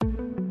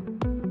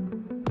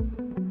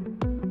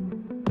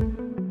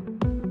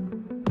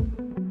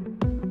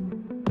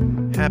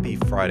Happy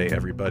Friday,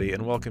 everybody,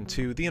 and welcome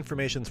to The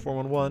Information's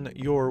 411,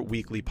 your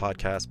weekly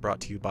podcast brought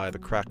to you by the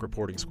crack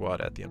reporting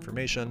squad at The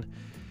Information.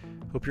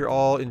 Hope you're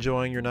all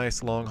enjoying your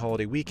nice long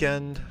holiday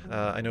weekend.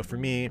 I know for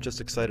me, just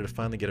excited to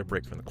finally get a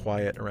break from the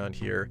quiet around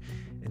here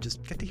and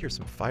just get to hear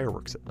some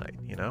fireworks at night,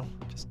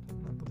 Just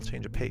a little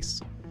change of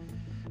pace.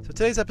 So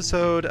today's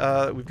episode,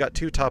 we've got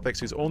two topics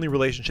whose only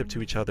relationship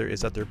to each other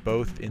is that they're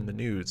both in the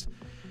news.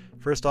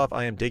 First off,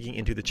 I am digging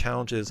into the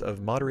challenges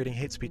of moderating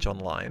hate speech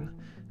online.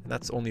 And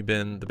that's only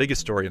been the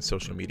biggest story in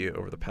social media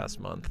over the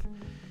past month.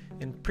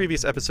 In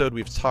previous episode,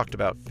 we've talked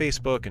about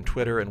Facebook and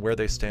Twitter and where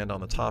they stand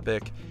on the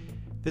topic.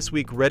 This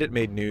week, Reddit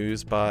made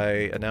news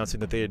by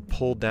announcing that they had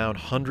pulled down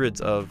hundreds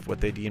of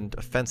what they deemed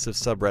offensive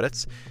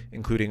subreddits,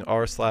 including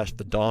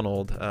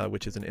r/thedonald,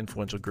 which is an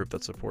influential group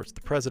that supports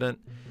the president.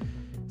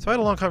 So I had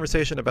a long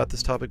conversation about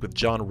this topic with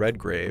John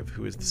Redgrave,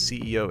 who is the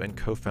CEO and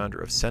co-founder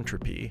of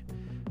Sentropy,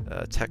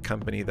 a tech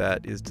company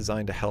that is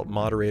designed to help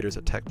moderators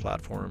at tech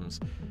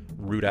platforms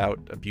root out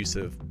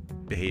abusive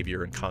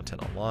behavior and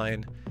content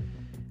online.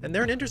 And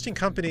they're an interesting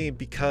company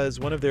because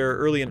one of their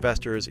early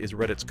investors is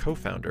Reddit's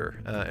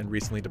co-founder and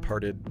recently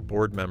departed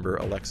board member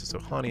Alexis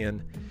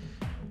Ohanian.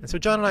 And so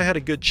John and I had a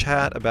good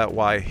chat about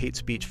why hate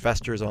speech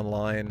festers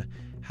online,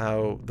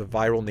 how the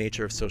viral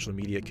nature of social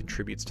media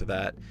contributes to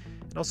that,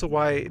 and also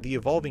why the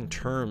evolving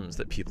terms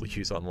that people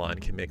use online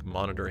can make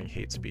monitoring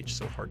hate speech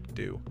so hard to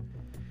do.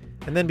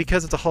 And then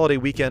because it's a holiday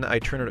weekend, I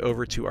turn it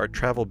over to our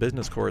travel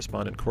business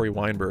correspondent, Cory,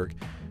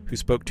 who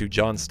spoke to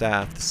Jon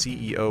Staff, the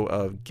CEO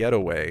of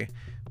Getaway,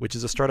 which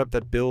is a startup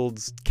that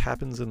builds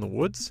cabins in the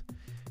woods.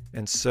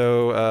 And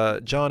so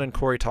John and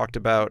Cory talked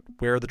about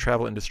where the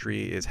travel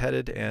industry is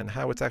headed and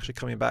how it's actually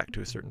coming back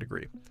to a certain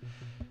degree.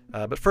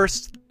 But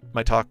first,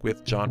 my talk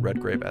with John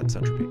Redgrave at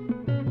Sentropy.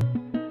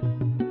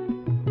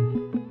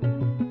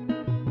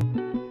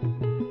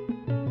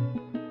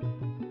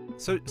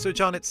 So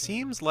John, it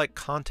seems like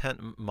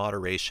content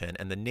moderation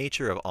and the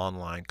nature of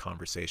online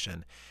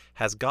conversation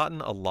has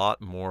gotten a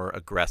lot more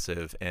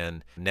aggressive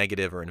and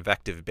negative or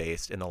invective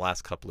based in the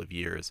last couple of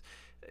years.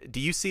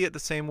 Do you see it the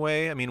same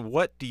way? I mean,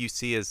 what do you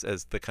see as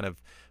the kind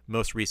of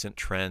most recent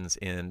trends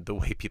in the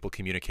way people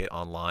communicate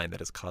online that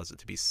has caused it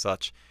to be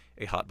such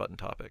a hot button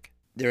topic?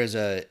 There is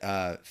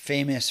a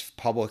famous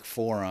public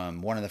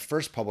forum, one of the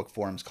first public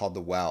forums called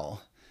The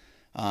Well.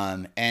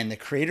 And the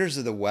creators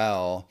of The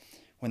Well,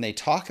 when they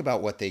talk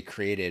about what they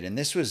created, and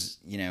this was,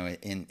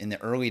 in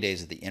the early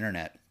days of the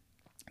internet,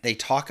 they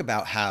talk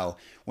about how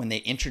when they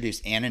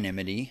introduced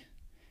anonymity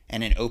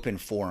and an open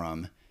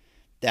forum,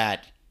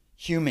 that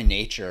human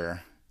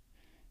nature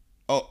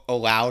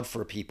allowed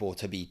for people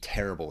to be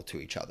terrible to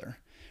each other,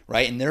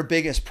 right? And their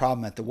biggest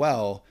problem at The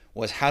Well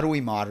was, how do we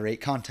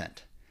moderate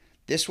content?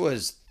 This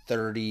was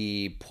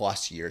 30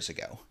 plus years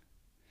ago.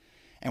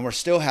 And we're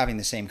still having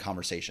the same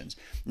conversations.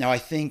 Now, I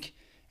think,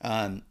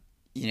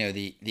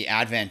 the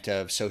advent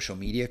of social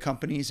media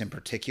companies in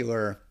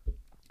particular,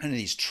 and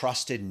these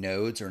trusted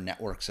nodes or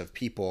networks of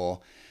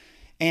people,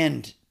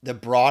 and the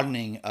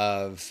broadening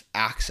of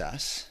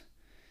access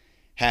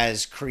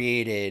has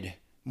created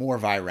more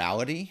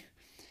virality.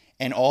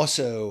 And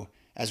also,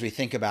 as we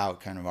think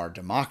about kind of our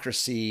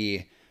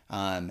democracy,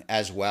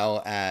 as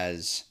well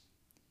as,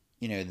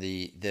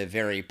 the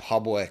very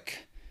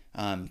public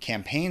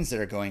campaigns that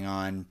are going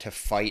on to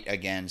fight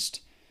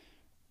against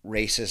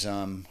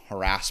racism,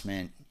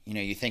 harassment.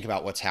 You think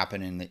about what's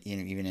happened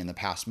even in the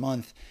past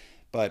month,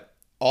 but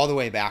all the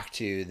way back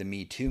to the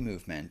Me Too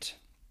movement,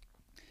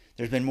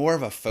 there's been more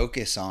of a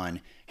focus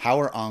on how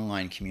are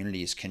online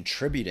communities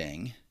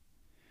contributing,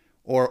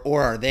 or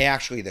are they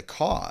actually the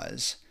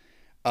cause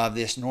of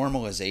this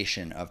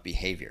normalization of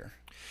behavior?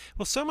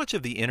 Well, so much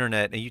of the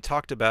internet, and you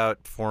talked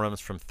about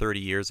forums from 30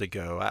 years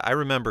ago. I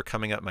remember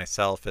coming up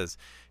myself as,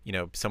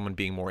 someone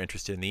being more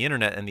interested in the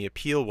internet, and the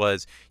appeal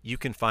was you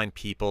can find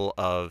people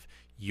of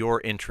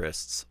your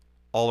interests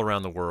all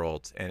around the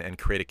world and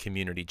create a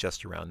community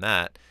just around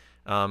that,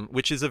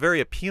 which is a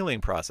very appealing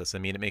process. I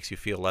mean, it makes you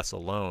feel less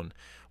alone.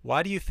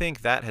 Why do you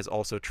think that has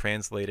also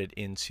translated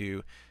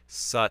into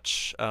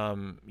such,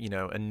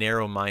 a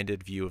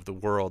narrow-minded view of the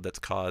world that's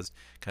caused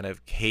kind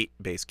of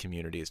hate-based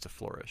communities to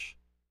flourish?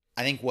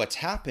 I think what's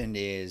happened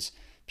is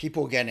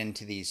people get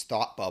into these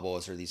thought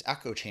bubbles or these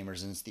echo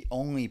chambers, and it's the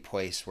only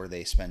place where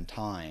they spend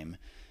time.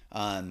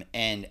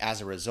 And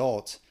as a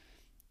result,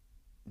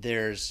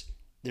 there's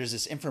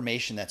this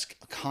information that's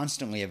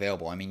constantly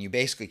available. I mean, you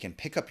basically can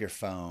pick up your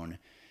phone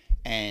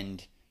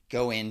and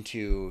go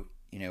into,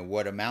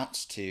 what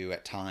amounts to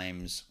at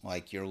times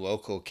like your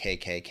local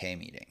KKK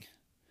meeting,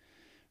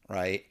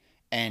 right?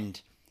 And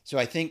so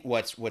I think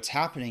what's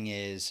happening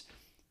is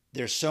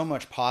there's so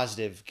much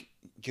positive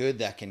good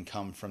that can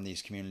come from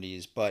these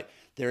communities, but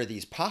there are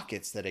these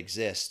pockets that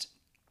exist,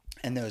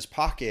 and those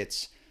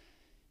pockets,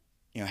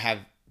 have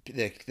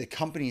the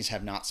companies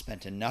have not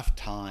spent enough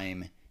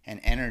time and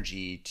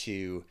energy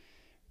to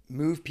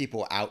move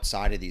people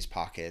outside of these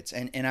pockets.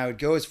 And I would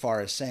go as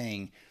far as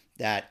saying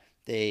that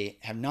they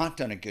have not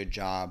done a good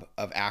job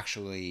of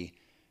actually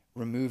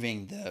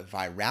removing the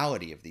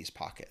virality of these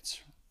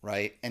pockets,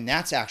 right? And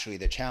that's actually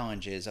the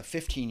challenge is a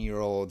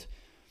 15-year-old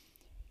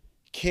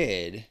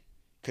kid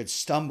could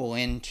stumble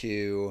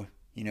into,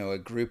 a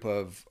group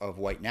of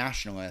white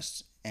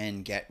nationalists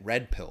and get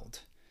red pilled.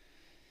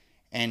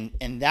 And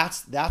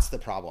that's the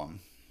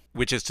problem.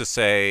 Which is to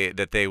say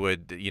that they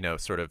would,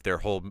 sort of their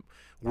whole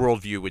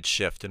worldview would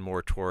shift and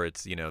more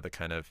towards, the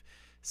kind of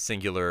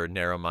singular,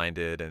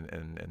 narrow-minded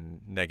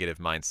and negative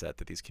mindset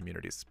that these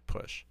communities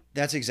push.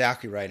 That's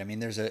exactly right. I mean,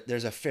 there's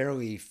a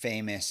fairly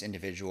famous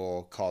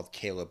individual called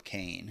Caleb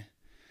Cain,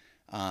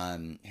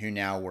 who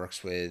now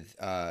works with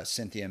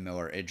Cynthia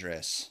Miller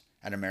Idris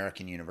at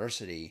American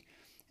University.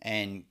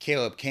 And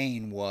Caleb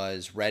Cain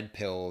was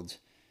red-pilled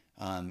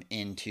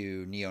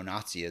into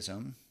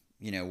neo-Nazism,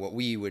 what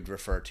we would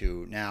refer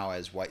to now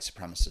as white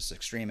supremacist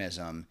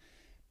extremism,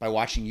 by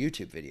watching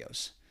YouTube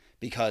videos,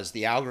 because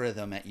the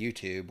algorithm at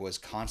YouTube was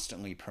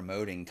constantly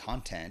promoting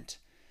content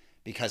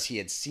because he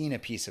had seen a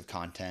piece of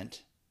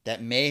content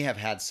that may have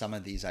had some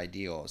of these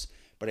ideals,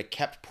 but it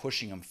kept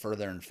pushing him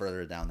further and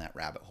further down that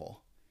rabbit hole.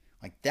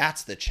 Like,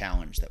 that's the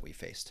challenge that we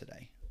face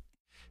today.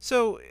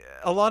 So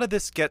a lot of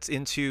this gets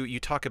into, you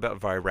talk about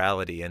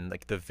virality, and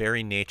like the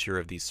very nature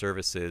of these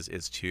services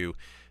is to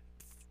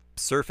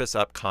surface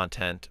up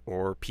content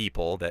or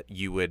people that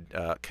you would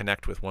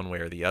connect with one way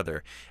or the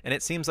other. And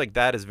it seems like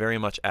that is very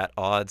much at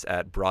odds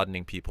at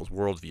broadening people's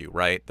worldview,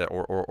 right? That,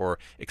 or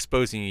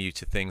exposing you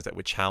to things that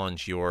would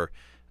challenge your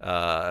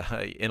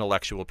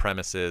intellectual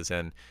premises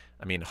and,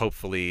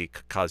 hopefully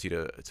cause you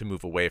to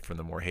move away from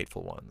the more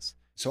hateful ones.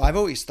 So I've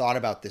always thought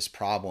about this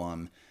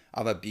problem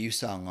of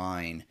abuse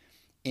online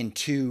in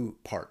two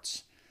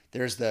parts.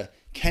 There's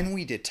can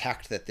we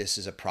detect that this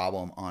is a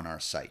problem on our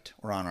site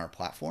or on our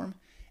platform?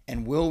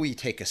 And will we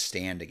take a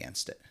stand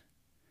against it?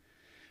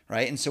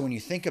 Right? And so when you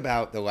think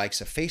about the likes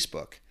of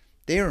Facebook,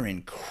 they are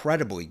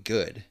incredibly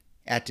good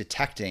at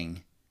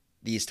detecting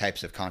these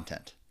types of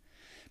content.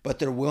 But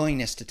their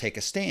willingness to take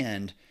a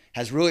stand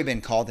has really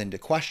been called into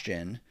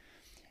question.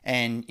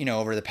 And,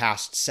 over the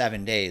past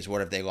 7 days,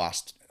 what have they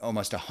lost?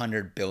 Almost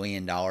 $100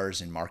 billion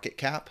in market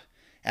cap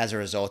as a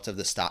result of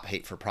the Stop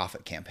Hate for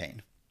Profit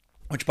campaign,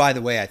 which, by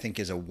the way, I think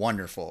is a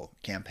wonderful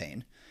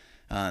campaign.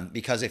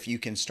 Because if you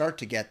can start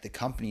to get the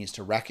companies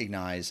to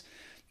recognize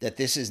that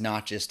this is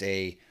not just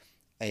a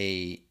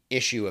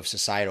issue of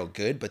societal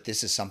good, but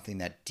this is something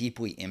that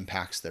deeply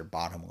impacts their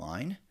bottom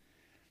line,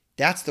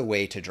 that's the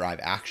way to drive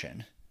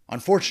action,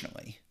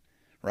 unfortunately,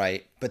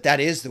 right? But that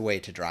is the way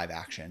to drive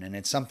action. And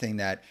it's something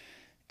that,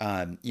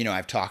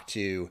 I've talked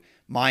to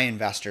my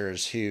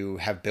investors who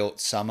have built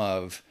some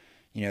of,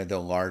 the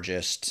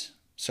largest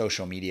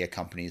social media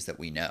companies that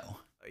we know.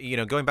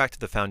 Going back to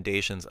the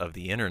foundations of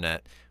the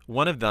internet,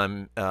 one of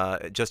them,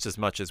 just as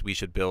much as we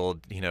should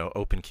build,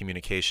 open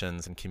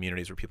communications and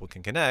communities where people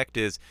can connect,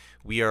 is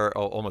we are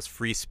almost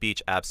free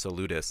speech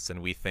absolutists,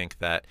 and we think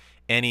that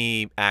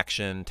any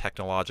action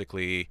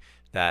technologically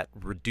that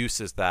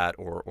reduces that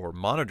or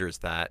monitors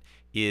that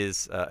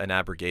is an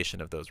abrogation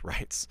of those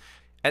rights.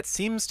 It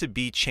seems to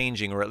be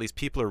changing, or at least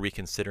people are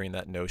reconsidering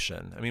that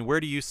notion. Where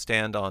do you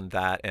stand on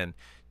that, and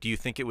do you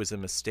think it was a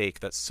mistake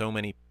that so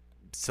many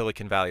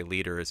Silicon Valley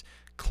leaders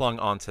clung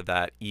onto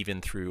that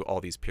even through all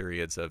these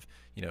periods of,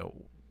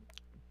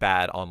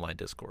 bad online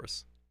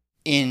discourse?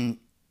 In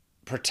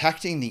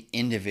protecting the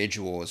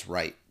individual's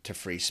right to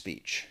free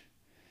speech,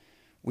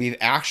 we've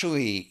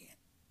actually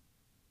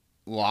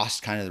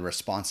lost kind of the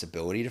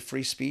responsibility to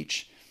free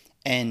speech.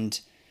 And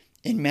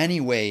in many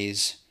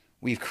ways,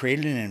 we've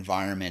created an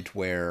environment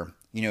where,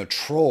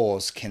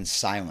 trolls can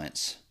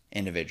silence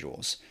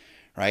individuals,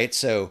 right?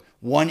 So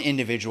one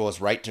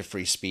individual's right to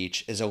free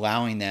speech is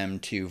allowing them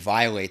to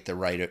violate the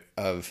right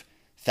of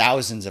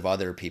thousands of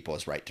other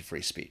people's right to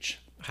free speech.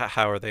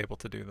 How are they able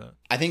to do that?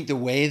 I think the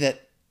way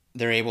that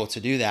they're able to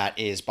do that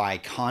is by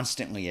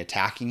constantly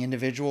attacking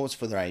individuals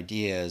for their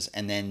ideas,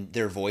 and then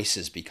their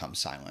voices become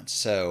silenced.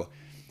 So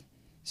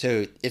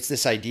it's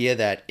this idea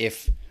that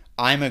if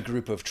I'm a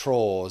group of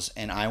trolls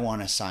and I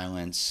want to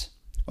silence,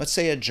 let's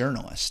say, a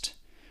journalist,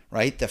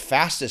 right? The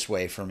fastest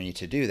way for me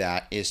to do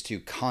that is to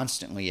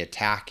constantly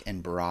attack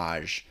and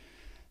barrage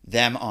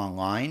them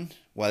online,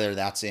 whether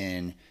that's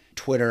in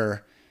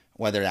Twitter,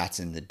 whether that's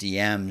in the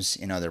DMs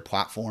in other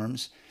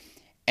platforms.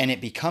 And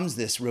it becomes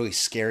this really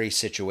scary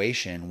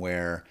situation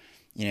where,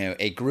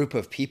 a group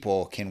of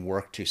people can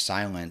work to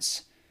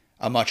silence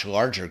a much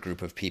larger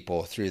group of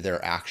people through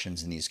their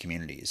actions in these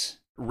communities.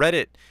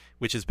 Reddit,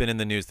 which has been in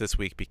the news this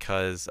week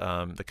because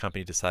the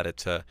company decided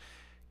to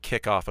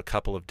kick off a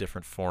couple of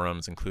different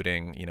forums,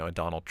 including, a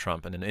Donald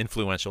Trump and an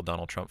influential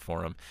Donald Trump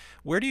forum.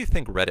 Where do you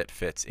think Reddit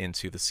fits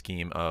into the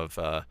scheme of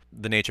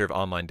the nature of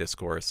online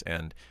discourse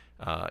and,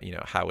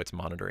 how it's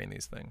monitoring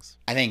these things?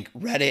 I think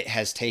Reddit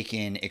has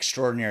taken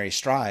extraordinary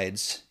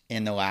strides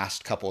in the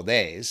last couple of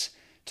days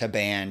to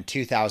ban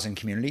 2,000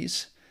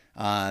 communities.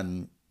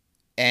 And,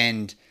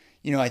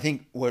 I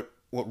think what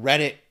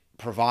Reddit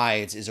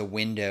provides is a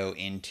window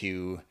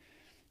into,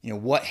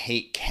 what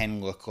hate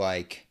can look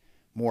like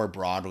more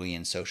broadly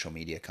in social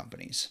media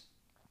companies,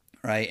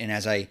 right? And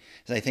as I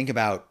think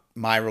about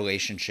my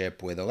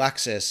relationship with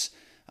Alexis,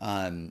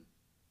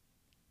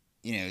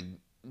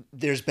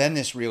 there's been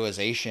this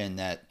realization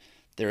that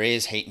there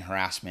is hate and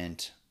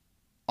harassment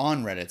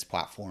on Reddit's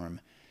platform.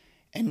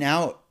 And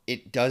now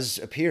it does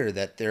appear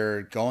that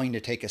they're going to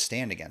take a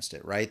stand against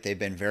it, right? They've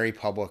been very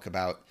public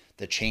about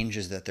the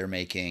changes that they're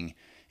making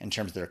in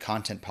terms of their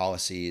content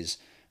policies,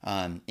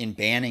 in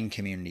banning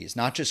communities,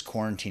 not just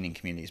quarantining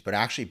communities, but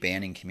actually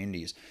banning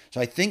communities.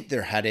 So I think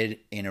they're headed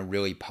in a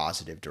really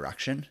positive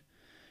direction,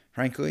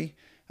 frankly.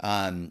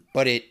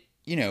 But it,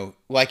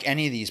 like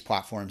any of these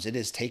platforms, it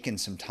has taken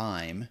some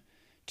time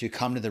to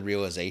come to the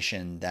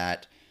realization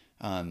that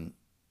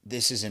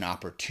this is an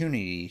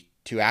opportunity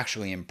to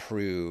actually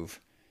improve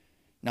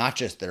not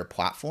just their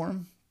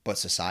platform, but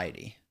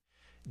society.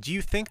 Do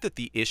you think that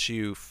the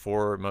issue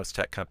for most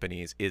tech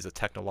companies is a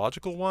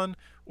technological one,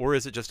 or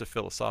is it just a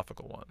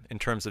philosophical one in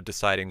terms of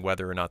deciding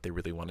whether or not they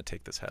really want to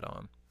take this head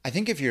on? I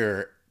think if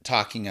you're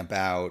talking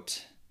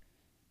about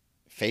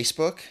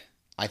Facebook,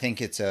 I think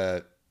it's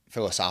a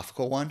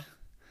philosophical one.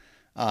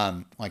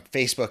 Like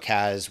Facebook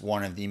has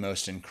one of the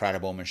most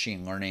incredible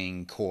machine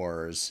learning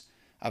cores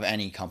of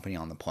any company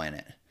on the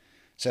planet.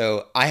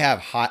 So I have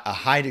a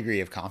high degree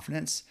of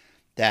confidence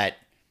that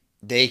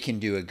they can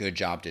do a good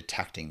job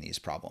detecting these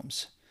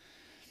problems.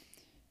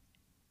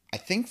 I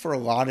think for a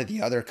lot of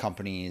the other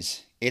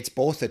companies, it's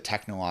both a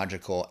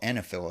technological and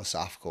a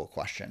philosophical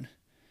question,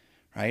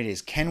 right?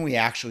 Can we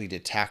actually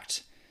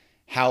detect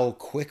how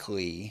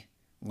quickly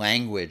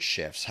language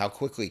shifts, how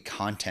quickly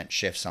content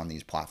shifts on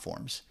these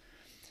platforms?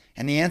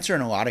 And the answer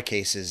in a lot of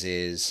cases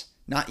is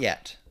not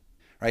yet,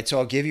 right? So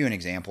I'll give you an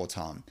example,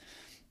 Tom.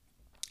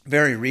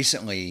 Very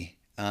recently,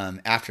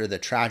 after the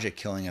tragic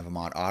killing of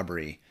Ahmaud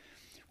Arbery,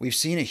 we've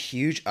seen a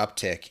huge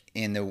uptick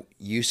in the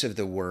use of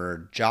the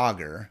word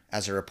jogger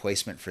as a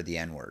replacement for the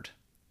N-word.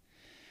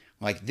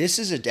 Like, this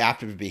is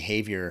adaptive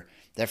behavior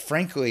that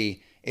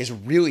frankly is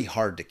really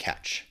hard to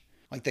catch.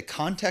 Like, the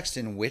context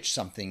in which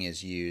something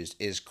is used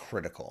is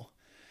critical,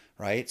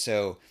 right?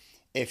 So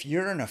if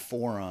you're in a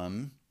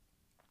forum,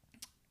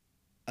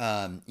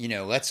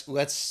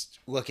 let's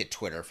look at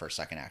Twitter for a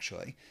second,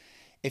 actually.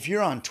 If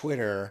you're on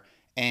Twitter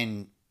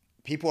and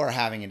people are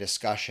having a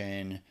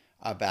discussion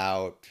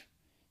about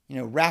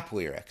rap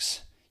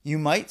lyrics, you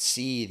might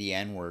see the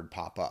N-word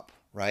pop up,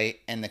 right?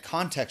 And the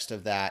context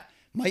of that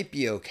might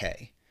be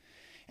okay.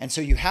 And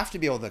so you have to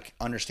be able to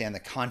understand the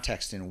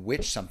context in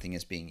which something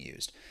is being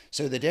used.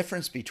 So the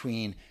difference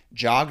between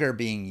jogger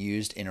being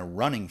used in a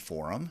running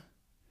forum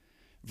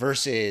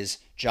versus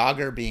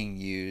jogger being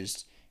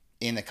used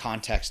in the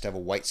context of a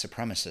white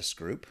supremacist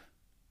group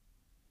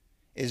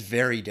is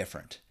very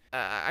different.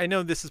 I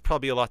know this is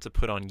probably a lot to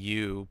put on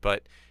you,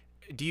 but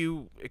do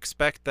you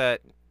expect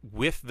that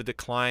with the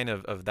decline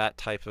of that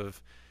type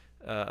of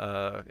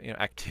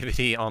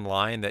activity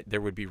online, that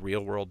there would be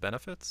real world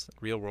benefits,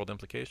 real world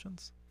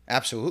implications?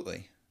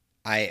 Absolutely.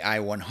 I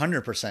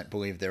 100%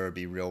 believe there would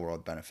be real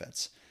world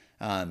benefits.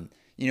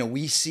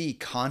 We see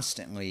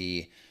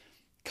constantly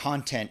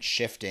content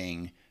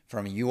shifting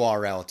from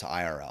URL to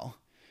IRL,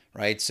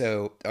 right?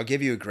 So I'll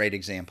give you a great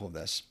example of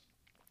this.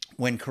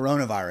 When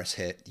coronavirus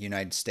hit the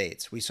United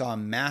States, we saw a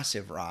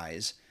massive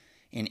rise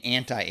in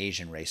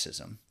anti-Asian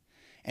racism.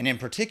 And in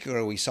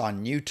particular, we saw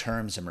new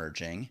terms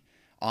emerging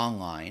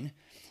online.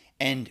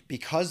 And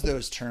because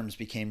those terms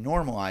became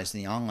normalized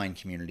in the online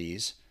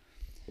communities,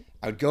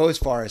 I would go as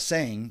far as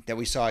saying that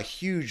we saw a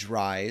huge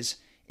rise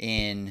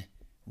in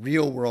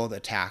real-world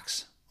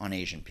attacks on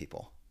Asian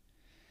people.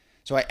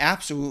 So I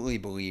absolutely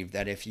believe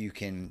that if you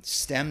can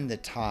stem the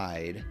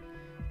tide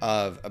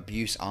of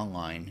abuse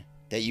online,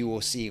 that you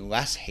will see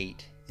less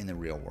hate in the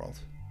real world.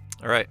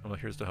 All right. Well,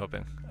 here's to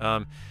hoping.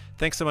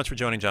 Thanks so much for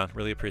joining, John.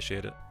 Really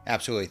appreciate it.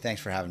 Absolutely. Thanks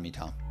for having me,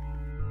 Tom.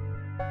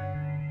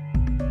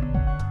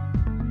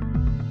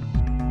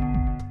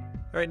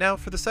 All right, now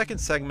for the second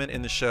segment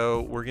in the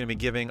show, we're going to be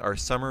giving our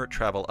summer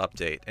travel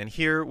update. And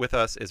here with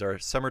us is our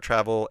summer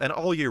travel and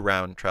all year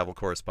round travel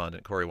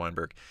correspondent, Cory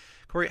Weinberg.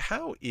 Cory,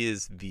 how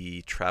is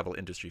the travel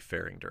industry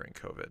faring during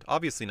COVID?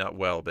 Obviously not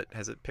well, but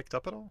has it picked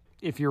up at all?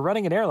 If you're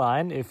running an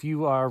airline, if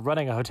you are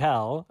running a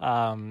hotel,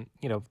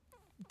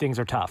 things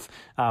are tough.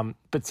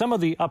 But some of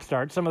the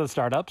upstarts, some of the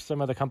startups, some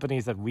of the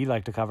companies that we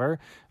like to cover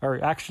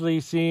are actually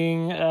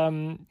seeing,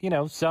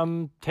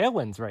 some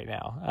tailwinds right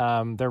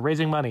now. They're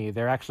raising money.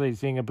 They're actually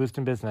seeing a boost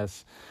in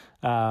business.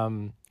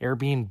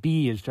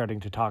 Airbnb is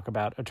starting to talk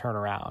about a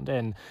turnaround.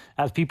 And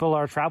as people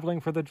are traveling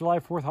for the July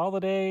 4th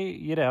holiday,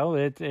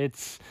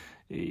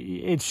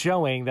 it's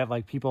showing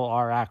that people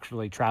are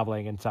actually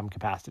traveling in some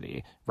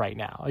capacity right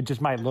now. It just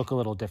might look a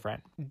little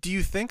different. Do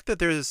you think that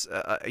there's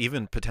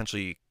even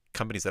potentially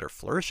companies that are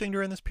flourishing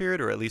during this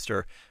period, or at least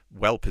are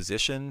well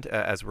positioned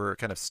as we're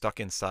kind of stuck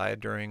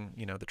inside during,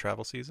 the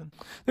travel season?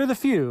 There's a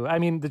few. I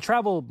mean, the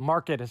travel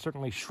market has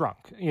certainly shrunk,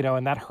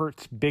 and that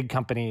hurts big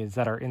companies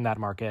that are in that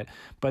market.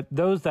 But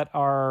those that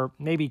are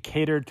maybe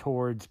catered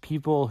towards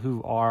people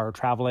who are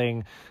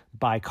traveling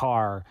by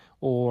car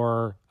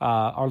or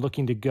are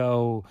looking to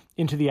go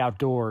into the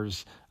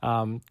outdoors,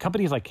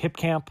 companies like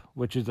HipCamp,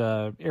 which is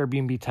a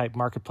Airbnb type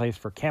marketplace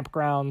for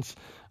campgrounds.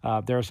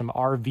 There are some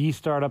RV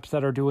startups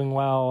that are doing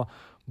well.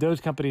 those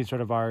companies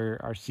sort of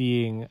are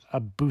seeing a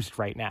boost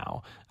right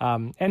now.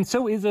 And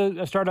so is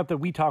a startup that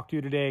we talked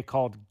to today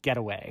called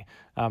Getaway.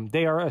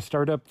 They are a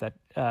startup that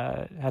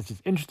has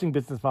this interesting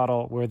business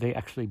model where they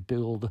actually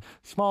build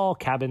small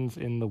cabins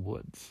in the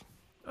woods.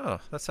 Oh,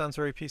 that sounds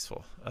very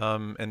peaceful.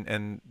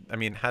 And I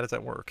mean, how does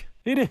that work?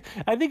 It is.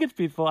 I think it's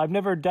peaceful. I've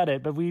never done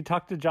it, but we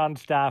talked to Jon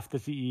Staff, the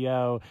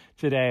CEO,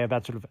 today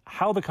about sort of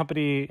how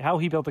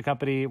he built the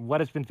company,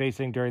 what it's been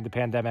facing during the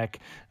pandemic,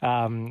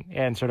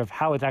 and sort of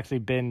how it's actually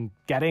been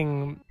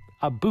getting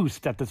a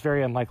boost at this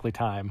very unlikely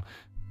time.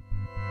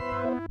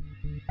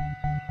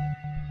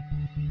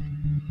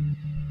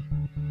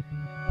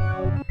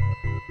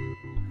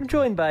 I'm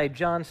joined by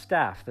Jon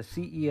Staff, the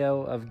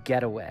CEO of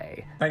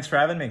Getaway. Thanks for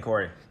having me,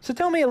 Cory. So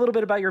tell me a little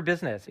bit about your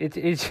business. It's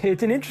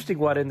an interesting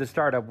one in the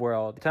startup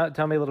world.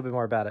 Tell me a little bit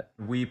more about it.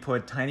 We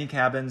put tiny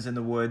cabins in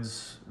the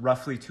woods,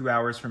 roughly 2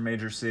 hours from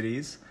major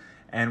cities,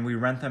 and we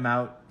rent them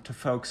out to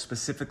folks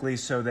specifically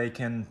so they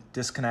can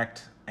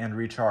disconnect and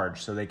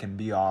recharge, so they can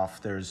be off.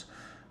 There's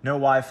no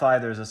Wi-Fi,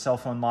 there's a cell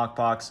phone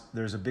lockbox,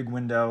 there's a big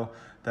window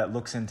that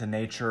looks into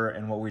nature,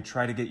 and what we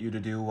try to get you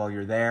to do while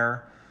you're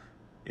there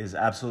is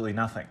absolutely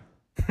nothing.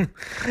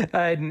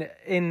 And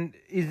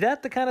is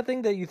that the kind of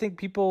thing that you think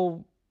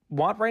people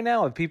want right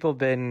now? Have people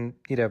been,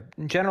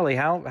 generally,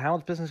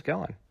 how's business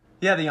going?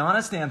 Yeah, the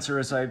honest answer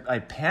is I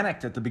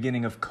panicked at the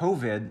beginning of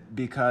COVID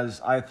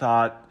because I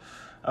thought,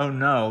 oh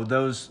no,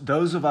 those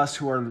of us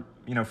who are,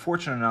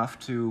 fortunate enough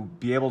to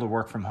be able to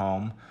work from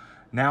home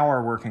now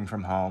are working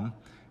from home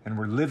and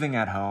we're living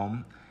at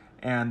home.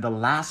 And the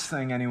last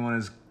thing anyone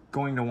is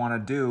going to want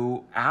to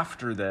do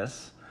after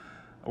this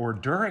or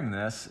during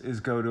this is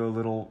go to a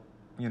little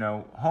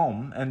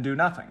home and do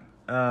nothing.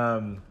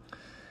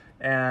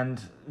 And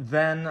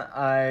then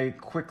I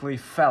quickly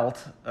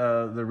felt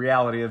the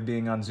reality of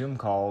being on Zoom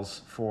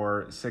calls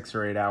for 6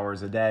 or 8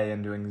 hours a day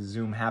and doing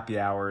Zoom happy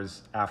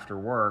hours after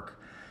work,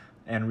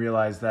 and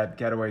realized that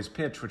Getaway's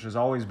pitch, which has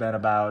always been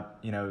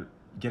about,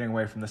 getting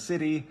away from the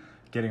city,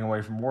 getting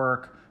away from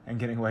work, and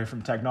getting away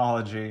from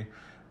technology,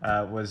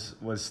 was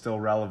still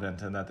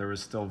relevant, and that there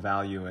was still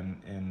value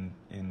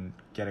in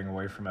getting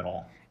away from it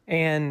all.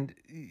 And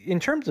in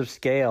terms of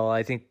scale,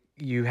 I think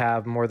you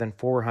have more than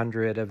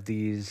 400 of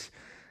these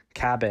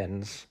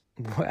cabins.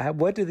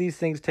 What do these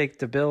things take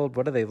to build?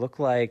 What do they look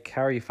like?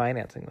 How are you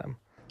financing them?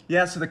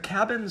 Yeah, so the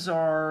cabins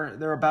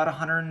they're about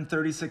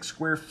 136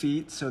 square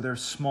feet, so they're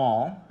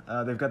small.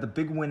 They've got the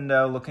big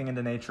window looking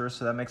into nature,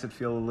 so that makes it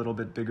feel a little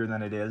bit bigger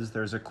than it is.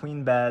 There's a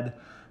queen bed,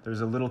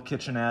 there's a little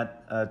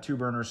kitchenette, a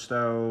 2-burner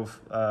stove,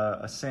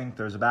 a sink,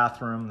 there's a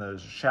bathroom,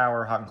 there's a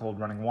shower, hot and cold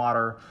running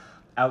water.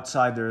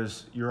 Outside,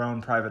 there's your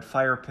own private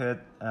fire pit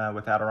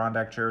with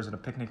Adirondack chairs and a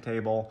picnic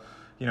table.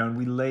 And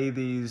we lay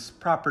these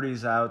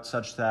properties out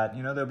such that,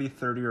 there'll be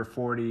 30 or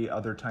 40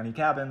 other tiny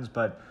cabins,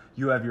 but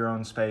you have your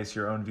own space,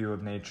 your own view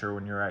of nature.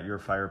 When you're at your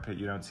fire pit,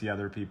 you don't see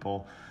other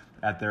people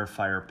at their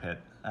fire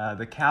pit.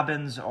 The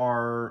cabins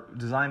are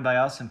designed by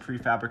us and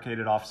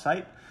prefabricated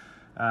off-site,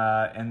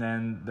 and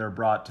then they're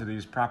brought to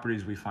these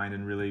properties we find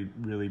in really,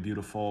 really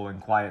beautiful and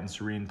quiet and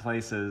serene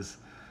places,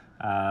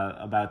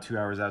 about 2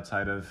 hours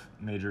outside of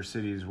major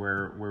cities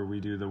where we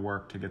do the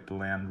work to get the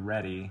land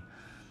ready.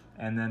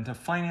 And then to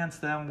finance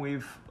them,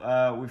 we've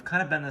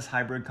kind of been this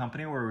hybrid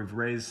company where we've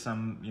raised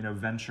some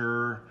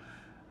venture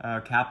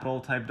capital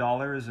type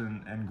dollars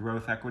and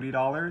growth equity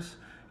dollars.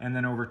 And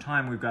then over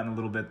time, we've gotten a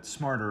little bit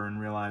smarter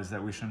and realized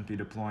that we shouldn't be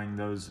deploying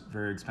those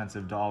very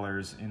expensive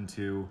dollars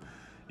into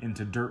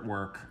dirt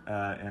work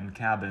and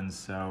cabins.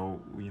 So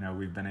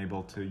we've been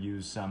able to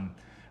use some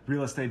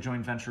real estate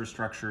joint venture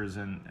structures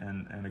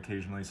and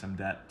occasionally some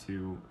debt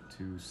to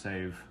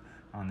save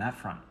on that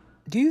front.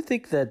 Do you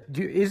think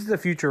is the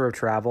future of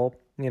travel,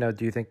 do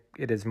you think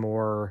it is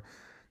more,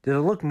 does it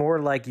look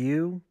more like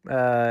you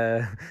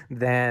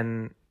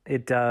than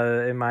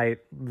it might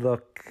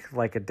look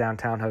like a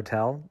downtown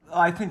hotel?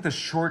 I think the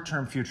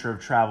short-term future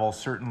of travel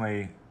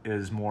certainly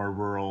is more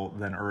rural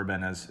than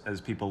urban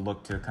as people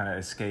look to kind of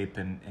escape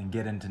and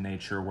get into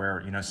nature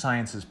where,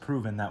 science has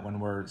proven that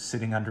when we're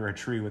sitting under a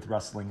tree with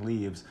rustling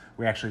leaves,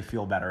 we actually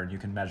feel better, and you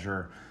can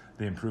measure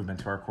the improvement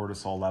to our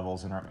cortisol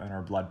levels and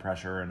our blood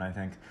pressure. And I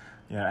think,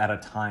 at a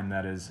time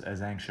that is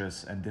as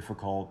anxious and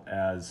difficult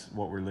as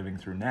what we're living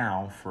through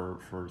now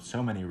for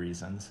so many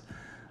reasons,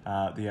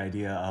 the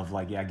idea of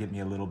get me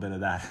a little bit of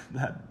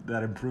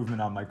that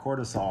improvement on my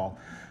cortisol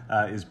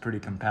is pretty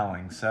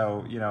compelling.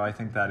 So, I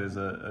think that is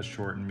a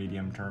short and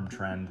medium term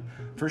trend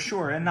for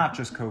sure, and not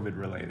just COVID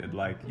related.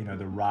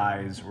 The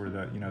rise or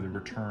the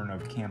return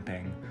of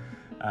camping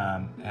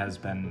has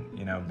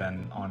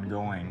been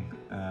ongoing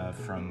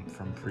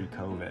from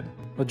pre-COVID.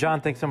 Well,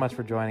 Jon, thanks so much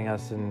for joining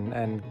us,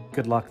 and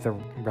good luck the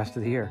rest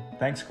of the year.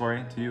 Thanks,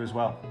 Cory. To you as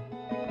well.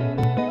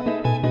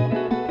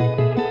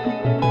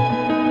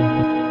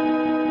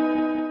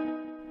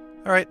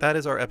 All right, that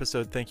is our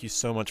episode. Thank you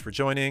so much for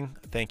joining.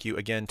 Thank you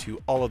again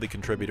to all of the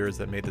contributors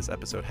that made this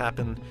episode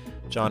happen.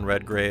 John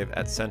Redgrave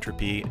at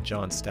Sentropy,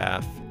 Jon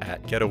Staff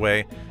at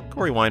Getaway,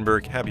 Cory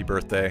Weinberg, happy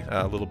birthday.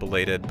 A little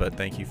belated, but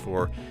thank you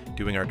for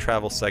doing our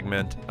travel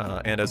segment.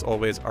 And as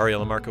always,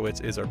 Ariella Markowitz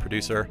is our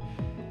producer.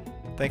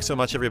 Thanks so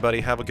much,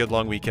 everybody. Have a good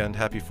long weekend.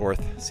 Happy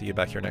 4th. See you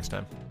back here next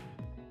time.